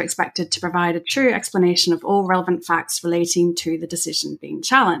parties are expected to provide a true explanation of all relevant facts relating to the decision being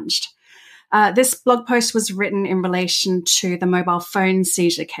challenged. This blog post was written in relation to the mobile phone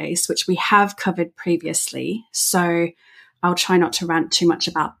seizure case, which we have covered previously. So I'll try not to rant too much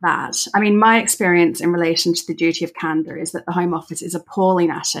about that. I mean, my experience in relation to the duty of candour is that the Home Office is appalling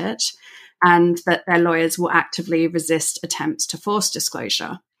at it, and that their lawyers will actively resist attempts to force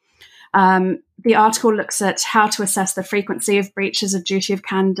disclosure. The article looks at how to assess the frequency of breaches of duty of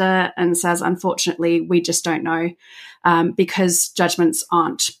candour and says, unfortunately, we just don't know because judgments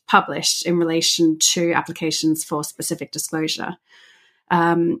aren't published in relation to applications for specific disclosure.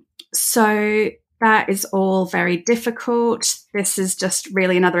 So that is all very difficult. This is just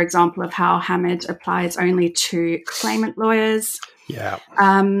really another example of how Hamid applies only to claimant lawyers. Yeah.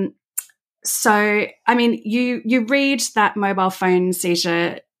 So, I mean, you read that mobile phone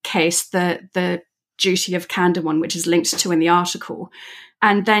seizure case, the duty of candour one, which is linked to in the article,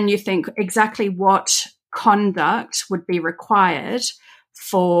 and then you think exactly what conduct would be required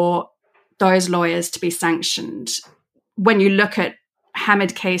for those lawyers to be sanctioned. When you look at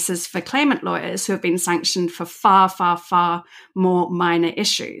Hamid cases for claimant lawyers who have been sanctioned for far, far, far more minor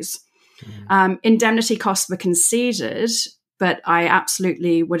issues. Indemnity costs were conceded, but I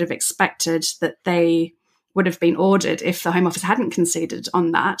absolutely would have expected that they would have been ordered if the Home Office hadn't conceded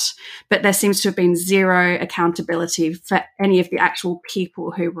on that. But there seems to have been zero accountability for any of the actual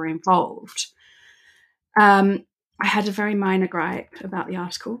people who were involved. I had a very minor gripe about the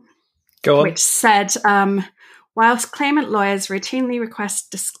article. Go on. Which said, whilst claimant lawyers routinely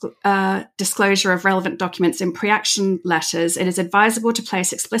request disclosure of relevant documents in pre-action letters, it is advisable to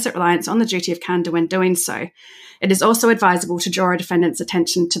place explicit reliance on the duty of candour when doing so. It is also advisable to draw a defendant's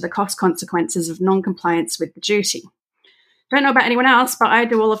attention to the cost consequences of non-compliance with the duty. Don't know about anyone else, but I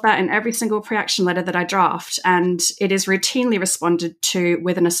do all of that in every single pre-action letter that I draft, and it is routinely responded to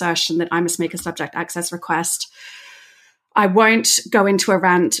with an assertion that I must make a subject access request. I won't go into a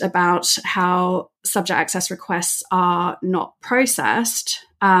rant about how subject access requests are not processed,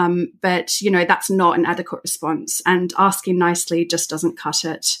 but, that's not an adequate response, and asking nicely just doesn't cut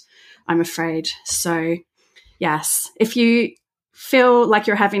it, I'm afraid. So, yes, if you feel like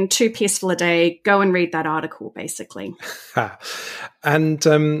you're having too peaceful a day, go and read that article, basically. And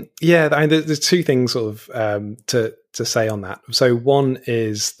there's two things sort of to say on that. So one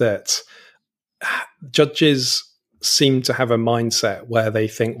is that judges seem to have a mindset where they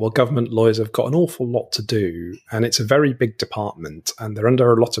think, well, government lawyers have got an awful lot to do, and it's a very big department, and they're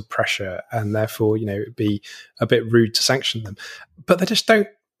under a lot of pressure, and therefore, it'd be a bit rude to sanction them. But they just don't,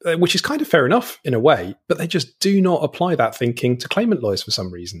 which is kind of fair enough in a way, but they just do not apply that thinking to claimant lawyers for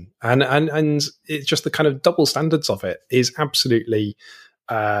some reason. And it's just the kind of double standards of it is absolutely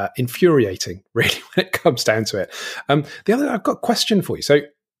infuriating, really, when it comes down to it. I've got a question for you. So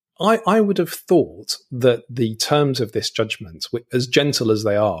I would have thought that the terms of this judgment, as gentle as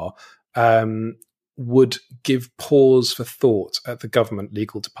they are, would give pause for thought at the government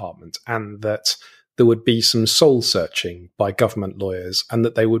legal department, and that there would be some soul searching by government lawyers, and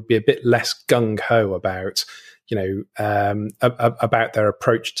that they would be a bit less gung ho about, about their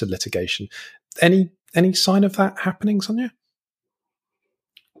approach to litigation. Any sign of that happening, Sonia?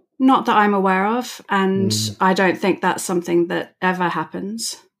 Not that I'm aware of, and I don't think that's something that ever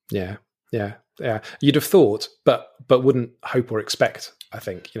happens. Yeah. You'd have thought, but wouldn't hope or expect. I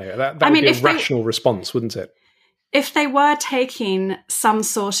think that would be a rational response, wouldn't it? If they were taking some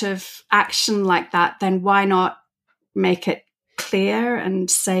sort of action like that, then why not make it clear and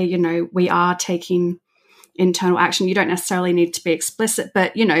say, we are taking internal action? You don't necessarily need to be explicit,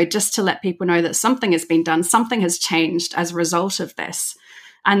 but just to let people know that something has been done, something has changed as a result of this,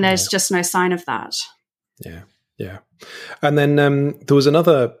 and there's just no sign of that. Yeah. And then there was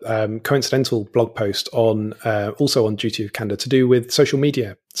another coincidental blog post on also on Duty of Candour to do with social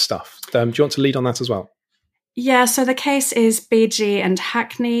media stuff. Do you want to lead on that as well? Yeah, so the case is BG and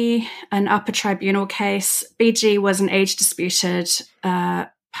Hackney, an upper tribunal case. BG was an age-disputed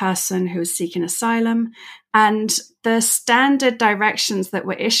person who was seeking asylum, and the standard directions that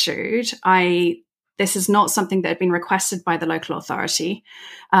were issued, this is not something that had been requested by the local authority.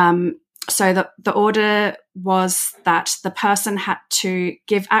 So the order was that the person had to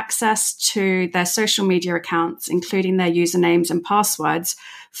give access to their social media accounts, including their usernames and passwords,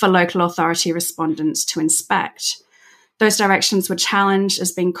 for local authority respondents to inspect. Those directions were challenged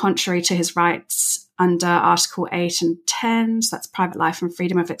as being contrary to his rights under Article 8 and 10, so that's private life and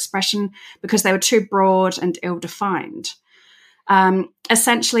freedom of expression, because they were too broad and ill-defined.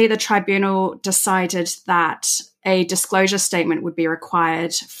 Essentially, the tribunal decided that a disclosure statement would be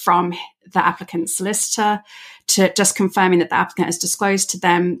required from the applicant's solicitor, to just confirming that the applicant has disclosed to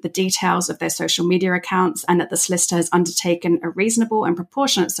them the details of their social media accounts, and that the solicitor has undertaken a reasonable and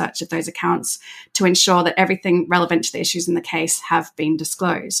proportionate search of those accounts to ensure that everything relevant to the issues in the case have been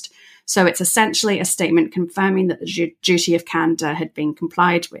disclosed. So it's essentially a statement confirming that the duty of candour had been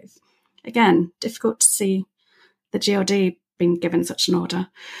complied with. Again, difficult to see the GLD being given such an order,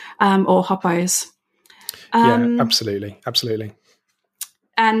 or Hoppos. Absolutely.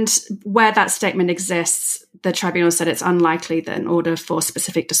 And where that statement exists, the tribunal said it's unlikely that an order for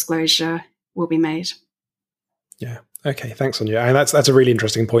specific disclosure will be made. Yeah. Okay. Thanks, Sonia. And that's a really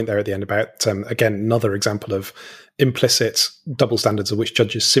interesting point there at the end about, again, another example of implicit double standards of which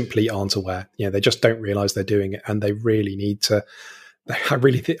judges simply aren't aware. They just don't realise they're doing it, and they really need to. I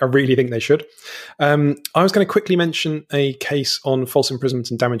really think they should. I was going to quickly mention a case on false imprisonment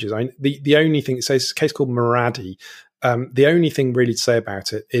and damages. The only thing it says is a case called Maradi. The only thing really to say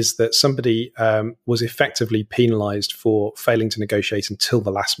about it is that somebody was effectively penalised for failing to negotiate until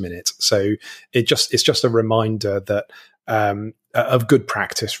the last minute. So it's just a reminder that of good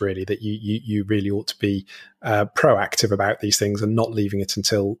practice, really, that you really ought to be proactive about these things and not leaving it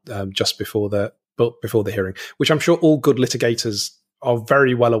until just before the hearing, which I'm sure all good litigators are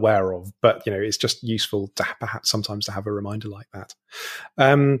very well aware of, but it's just useful to perhaps sometimes to have a reminder like that.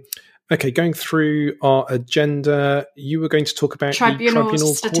 Okay, going through our agenda, you were going to talk about tribunal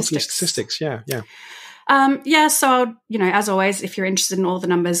quarterly statistics. Yeah. So I'll, as always, if you're interested in all the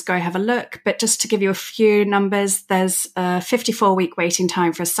numbers, go have a look. But just to give you a few numbers, there's a 54-week waiting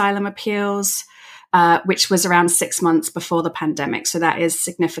time for asylum appeals, which was around 6 months before the pandemic. So that is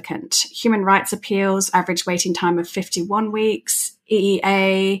significant. Human rights appeals, average waiting time of 51 weeks.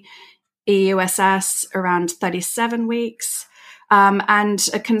 EEA, EUSS, around 37 weeks. And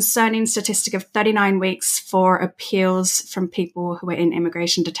a concerning statistic of 39 weeks for appeals from people who are in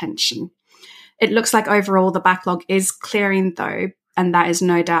immigration detention. It looks like overall the backlog is clearing, though, and that is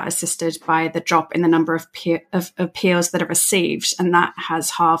no doubt assisted by the drop in the number of appeals that are received, and that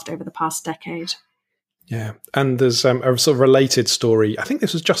has halved over the past decade. Yeah, and there's a sort of related story. I think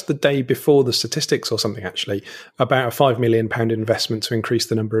this was just the day before the statistics or something, actually, about a £5 million investment to increase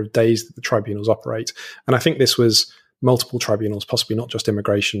the number of days that the tribunals operate. And I think this was multiple tribunals, possibly not just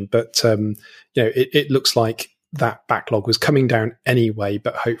immigration, but it looks like that backlog was coming down anyway,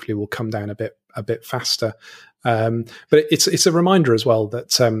 but hopefully will come down a bit a bit faster. But it's a reminder as well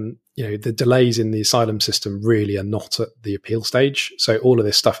that the delays in the asylum system really are not at the appeal stage. So all of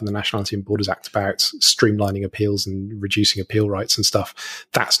this stuff in the Nationality and Borders Act about streamlining appeals and reducing appeal rights and stuff,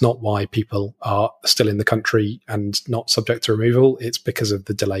 that's not why people are still in the country and not subject to removal. It's because of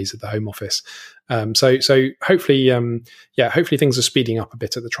the delays at the Home Office. So hopefully, hopefully things are speeding up a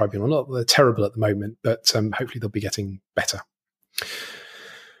bit at the tribunal. Not that they're terrible at the moment, but hopefully they'll be getting better.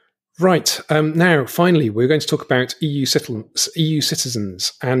 Right. Now, finally, we're going to talk about EU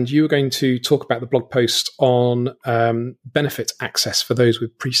citizens, and you are going to talk about the blog post on benefit access for those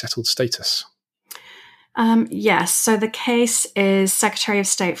with pre-settled status. Yes. So the case is Secretary of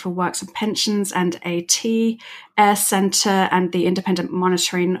State for Works and Pensions and AT, Air Centre, and the Independent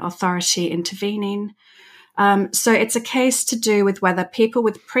Monitoring Authority intervening. So it's a case to do with whether people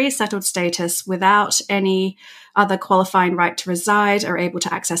with pre-settled status without any other qualifying right to reside are able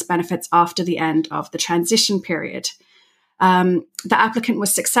to access benefits after the end of the transition period. The applicant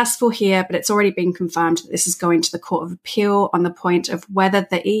was successful here, but it's already been confirmed that this is going to the Court of Appeal on the point of whether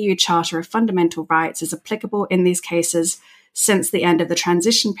the EU Charter of Fundamental Rights is applicable in these cases since the end of the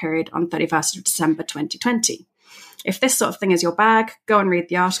transition period on 31st of December 2020. If this sort of thing is your bag, go and read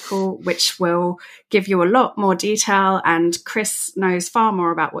the article, which will give you a lot more detail. And Chris knows far more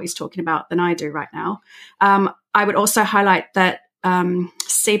about what he's talking about than I do right now. I would also highlight that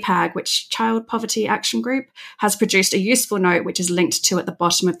CPAG, which Child Poverty Action Group, has produced a useful note, which is linked to at the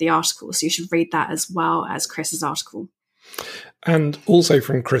bottom of the article. So you should read that as well as Chris's article. And also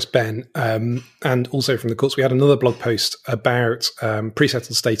from Chris Ben, and also from the courts, we had another blog post about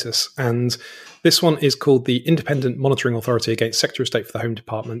pre-settled status. And this one is called the Independent Monitoring Authority Against Secretary of State for the Home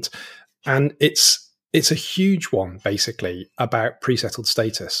Department. And it's a huge one, basically, about pre-settled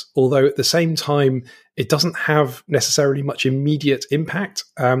status, although at the same time, it doesn't have necessarily much immediate impact.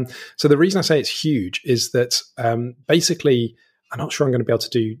 So the reason I say it's huge is that basically, I'm not sure I'm going to be able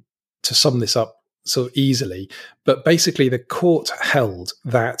to sum this up so easily, but basically the court held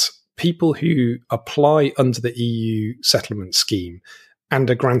that people who apply under the EU settlement scheme and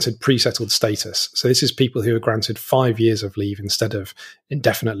are granted pre-settled status, so this is people who are granted 5 years of leave instead of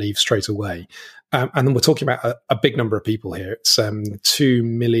indefinite leave straight away, and then we're talking about a big number of people here. It's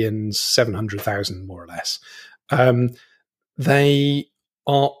 2,700,000 more or less. They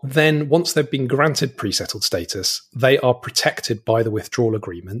are then, once they've been granted pre-settled status, they are protected by the withdrawal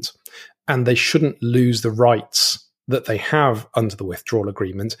agreement, and they shouldn't lose the rights that they have under the withdrawal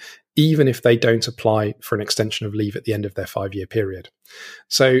agreement, even if they don't apply for an extension of leave at the end of their 5-year period.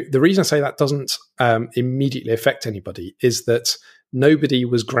 So the reason I say that doesn't immediately affect anybody is that nobody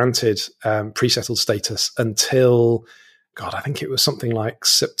was granted pre-settled status until, God, I think it was something like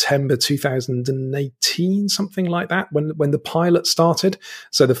September 2018, something like that, when the pilot started.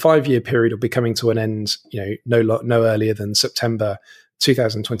 So the 5-year period will be coming to an end, no earlier than September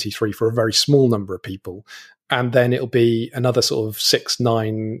 2023 for a very small number of people. And then it'll be another sort of 6,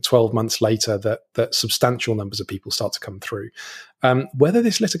 9, 12 months later that substantial numbers of people start to come through. Whether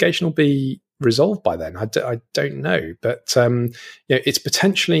this litigation will be resolved by then, I don't know. But it's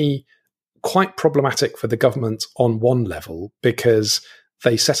potentially quite problematic for the government on one level, because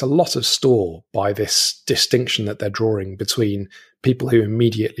they set a lot of store by this distinction that they're drawing between people who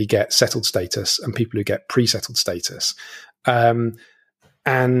immediately get settled status and people who get pre-settled status. And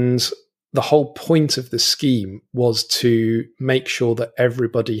the whole point of the scheme was to make sure that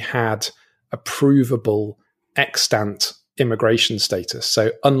everybody had a provable extant immigration status.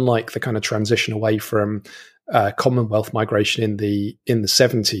 So unlike the kind of transition away from Commonwealth migration in the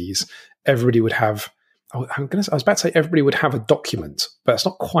 70s, everybody would have, I was about to say everybody would have a document, but it's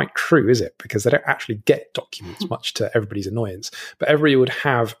not quite true, is it? Because they don't actually get documents, much to everybody's annoyance. But everybody would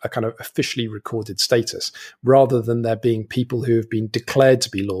have a kind of officially recorded status, rather than there being people who have been declared to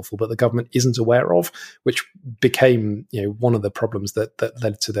be lawful, but the government isn't aware of, which became one of the problems that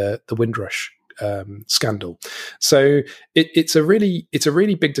led to the Windrush scandal. So it's a really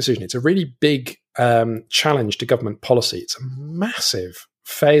big decision. It's a really big challenge to government policy. It's a massive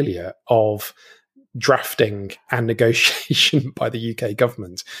failure of drafting and negotiation by the UK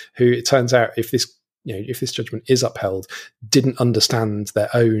government, who, it turns out, if this judgment is upheld, didn't understand their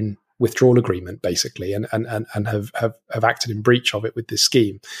own withdrawal agreement, basically, and have acted in breach of it with this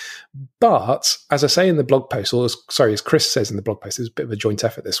scheme. But as I say in the blog post, as Chris says in the blog post, it's a bit of a joint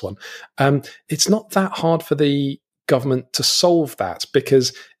effort, this one. It's not that hard for the government to solve that,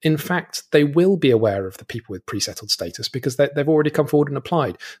 because in fact they will be aware of the people with pre-settled status because they've already come forward and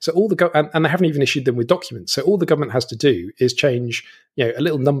applied. So all and they haven't even issued them with documents. So all the government has to do is change, a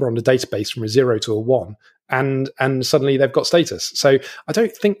little number on the database from a 0 to a 1, and suddenly they've got status. So I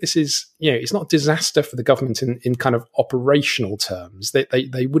don't think this is, it's not a disaster for the government in kind of operational terms.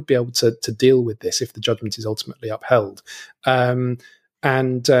 They would be able to deal with this if the judgment is ultimately upheld. But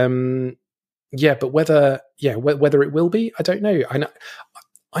whether it will be, I don't know.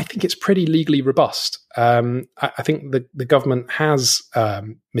 I think it's pretty legally robust. I think the government has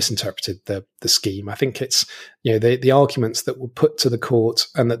misinterpreted the scheme. I think it's, the arguments that were put to the court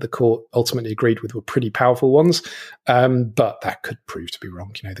and that the court ultimately agreed with were pretty powerful ones. But that could prove to be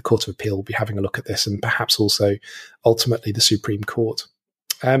wrong. The Court of Appeal will be having a look at this, and perhaps also ultimately the Supreme Court.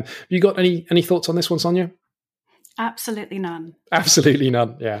 You got any thoughts on this one, Sonia? Absolutely none. Absolutely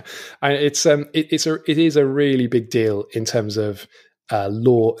none. Yeah, it is a really big deal in terms of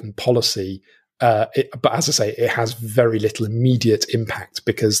law and policy. But as I say, it has very little immediate impact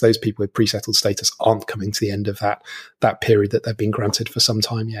because those people with pre-settled status aren't coming to the end of that period that they've been granted for some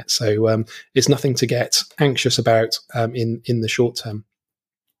time yet. So it's nothing to get anxious about in the short term.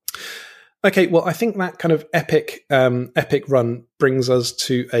 Okay, well, I think that kind of epic run brings us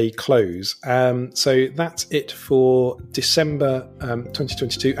to a close. So that's it for December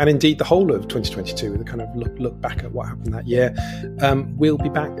 2022, and indeed the whole of 2022, with a kind of look back at what happened that year. We'll be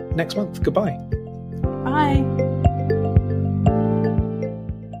back next month. Goodbye. Bye.